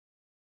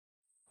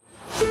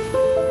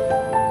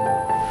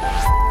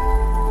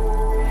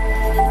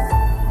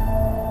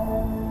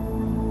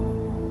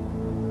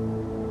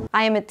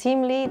I am a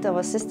team lead of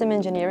a system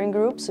engineering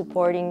group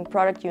supporting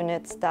product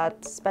units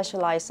that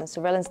specialize in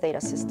surveillance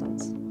data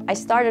systems. I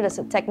started as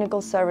a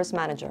technical service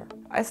manager.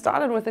 I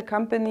started with the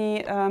company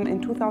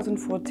in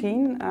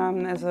 2014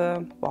 as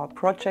a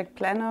project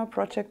planner,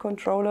 project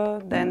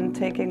controller, then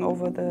taking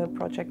over the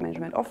project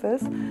management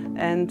office,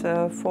 and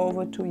for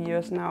over 2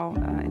 years now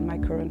in my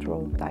current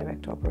role,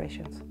 director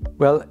operations.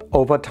 Well,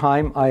 over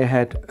time I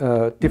had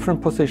different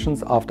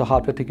positions. After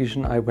hardware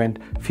technician I went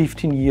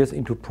 15 years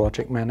into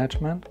project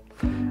management,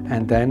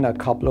 and then a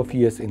couple of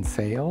years in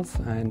sales,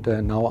 and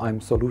now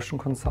I'm solution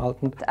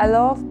consultant. I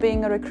love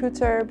being a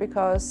recruiter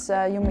because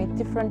you meet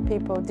different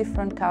people,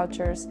 different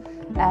cultures,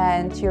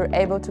 and you're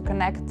able to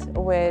connect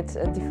with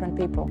different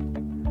people.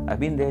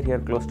 I've been here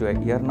close to a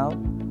year now.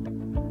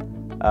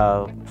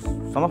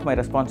 Some of my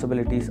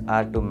responsibilities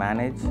are to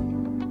manage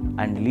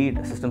and lead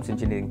a systems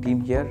engineering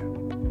team here.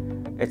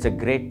 It's a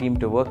great team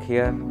to work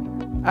here.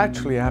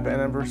 Actually, I have an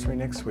anniversary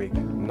next week.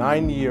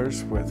 9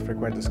 years with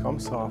Frequentis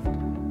Comsoft.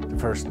 The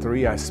first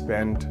 3 I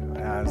spent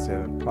as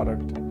a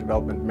product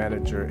development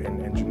manager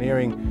in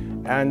engineering,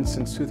 and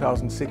since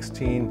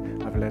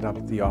 2016 I've led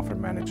up the offer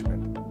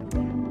management.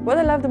 What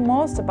I love the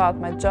most about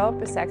my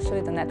job is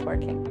actually the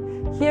networking.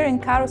 Here in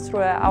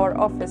Karlsruhe, our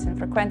office in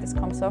Frequentis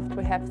Comsoft,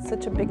 we have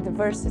such a big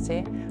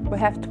diversity. We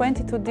have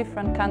 22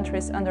 different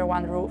countries under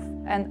one roof,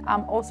 and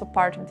I'm also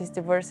part of this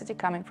diversity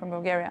coming from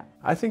Bulgaria.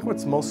 I think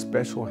what's most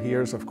special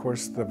here is of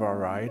course the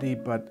variety,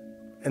 but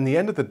in the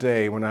end of the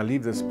day, when I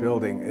leave this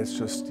building, it's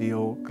just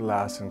steel,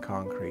 glass and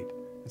concrete.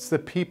 It's the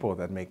people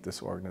that make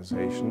this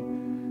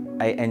organization.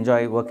 I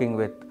enjoy working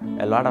with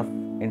a lot of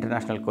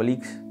international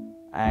colleagues,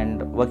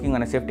 and working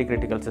on a safety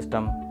critical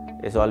system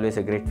is always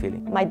a great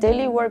feeling. My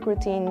daily work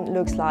routine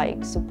looks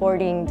like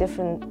supporting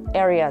different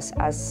areas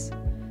as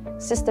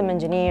system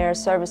engineer,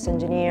 service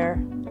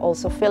engineer,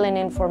 also filling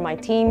in for my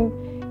team,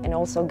 and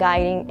also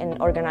guiding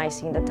and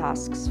organizing the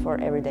tasks for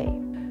every day.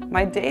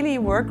 My daily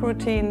work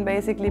routine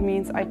basically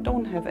means I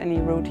don't have any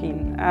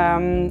routine,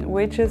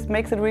 which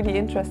makes it really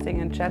interesting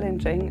and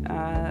challenging,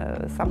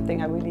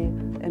 something I really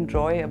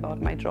enjoy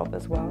about my job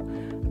as well.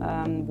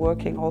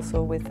 Working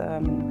also with a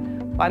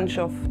bunch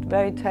of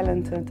very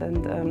talented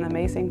and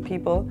amazing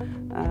people.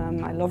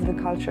 I love the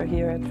culture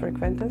here at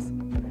Frequentis,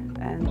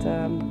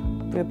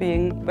 and we're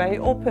being very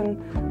open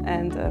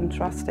and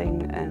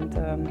trusting, and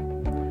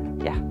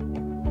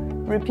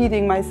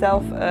repeating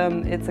myself,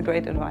 it's a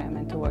great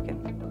environment to work in.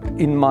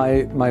 In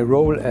my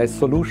role as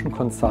solution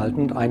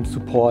consultant, I'm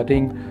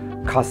supporting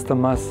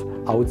customers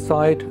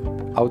outside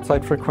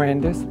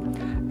Frequentis,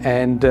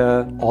 and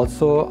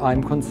also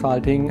I'm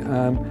consulting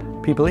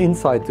people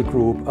inside the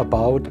group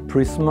about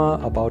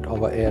Prisma, about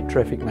our air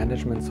traffic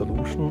management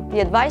solution. The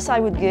advice I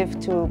would give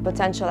to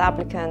potential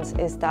applicants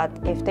is that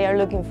if they are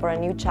looking for a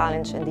new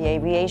challenge in the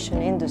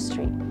aviation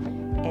industry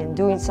and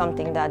doing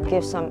something that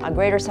gives them a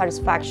greater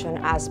satisfaction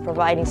as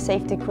providing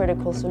safety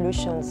critical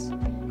solutions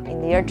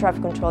in the air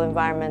traffic control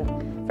environment,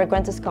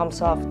 Frequentis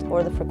Comsoft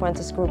or the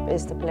Frequentis Group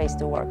is the place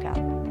to work at.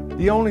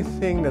 The only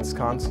thing that's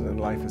constant in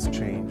life is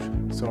change.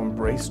 So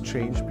embrace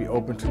change, be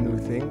open to new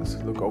things,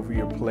 look over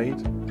your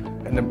plate,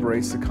 and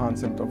embrace the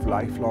concept of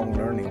lifelong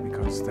learning,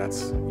 because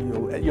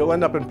you'll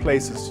end up in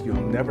places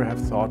you'll never have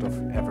thought of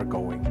ever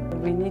going.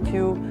 We need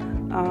you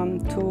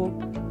to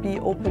be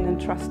open and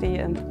trusty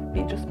and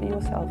just be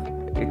yourself.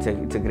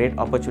 It's a great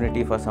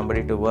opportunity for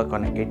somebody to work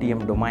on an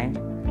ATM domain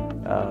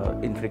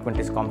in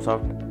Frequentis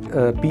Comsoft.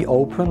 Be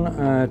open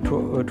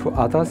to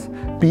others,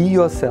 be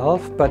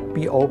yourself, but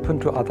be open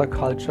to other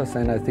cultures,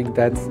 and I think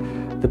that's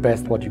the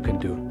best what you can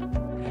do.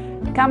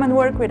 Come and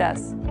work with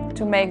us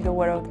to make the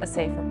world a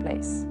safer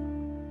place.